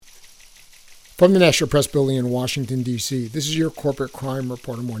From the National Press Building in Washington, D.C., this is your Corporate Crime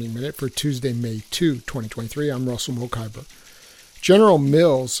Reporter Morning Minute for Tuesday, May 2, 2023. I'm Russell Mokhiber. General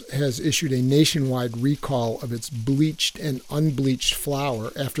Mills has issued a nationwide recall of its bleached and unbleached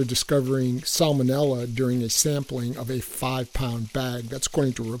flour after discovering salmonella during a sampling of a 5-pound bag. That's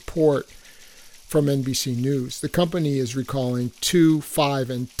according to a report from NBC News. The company is recalling 2,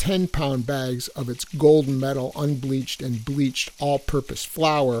 5, and 10-pound bags of its golden medal unbleached and bleached all-purpose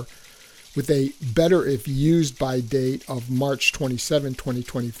flour with a better if used by date of March 27,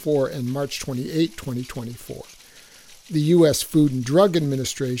 2024 and March 28, 2024. The U.S. Food and Drug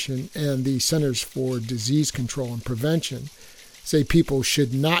Administration and the Centers for Disease Control and Prevention say people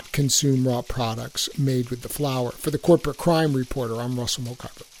should not consume raw products made with the flour. For the Corporate Crime Reporter, I'm Russell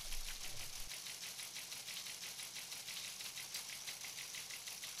Mokhiber.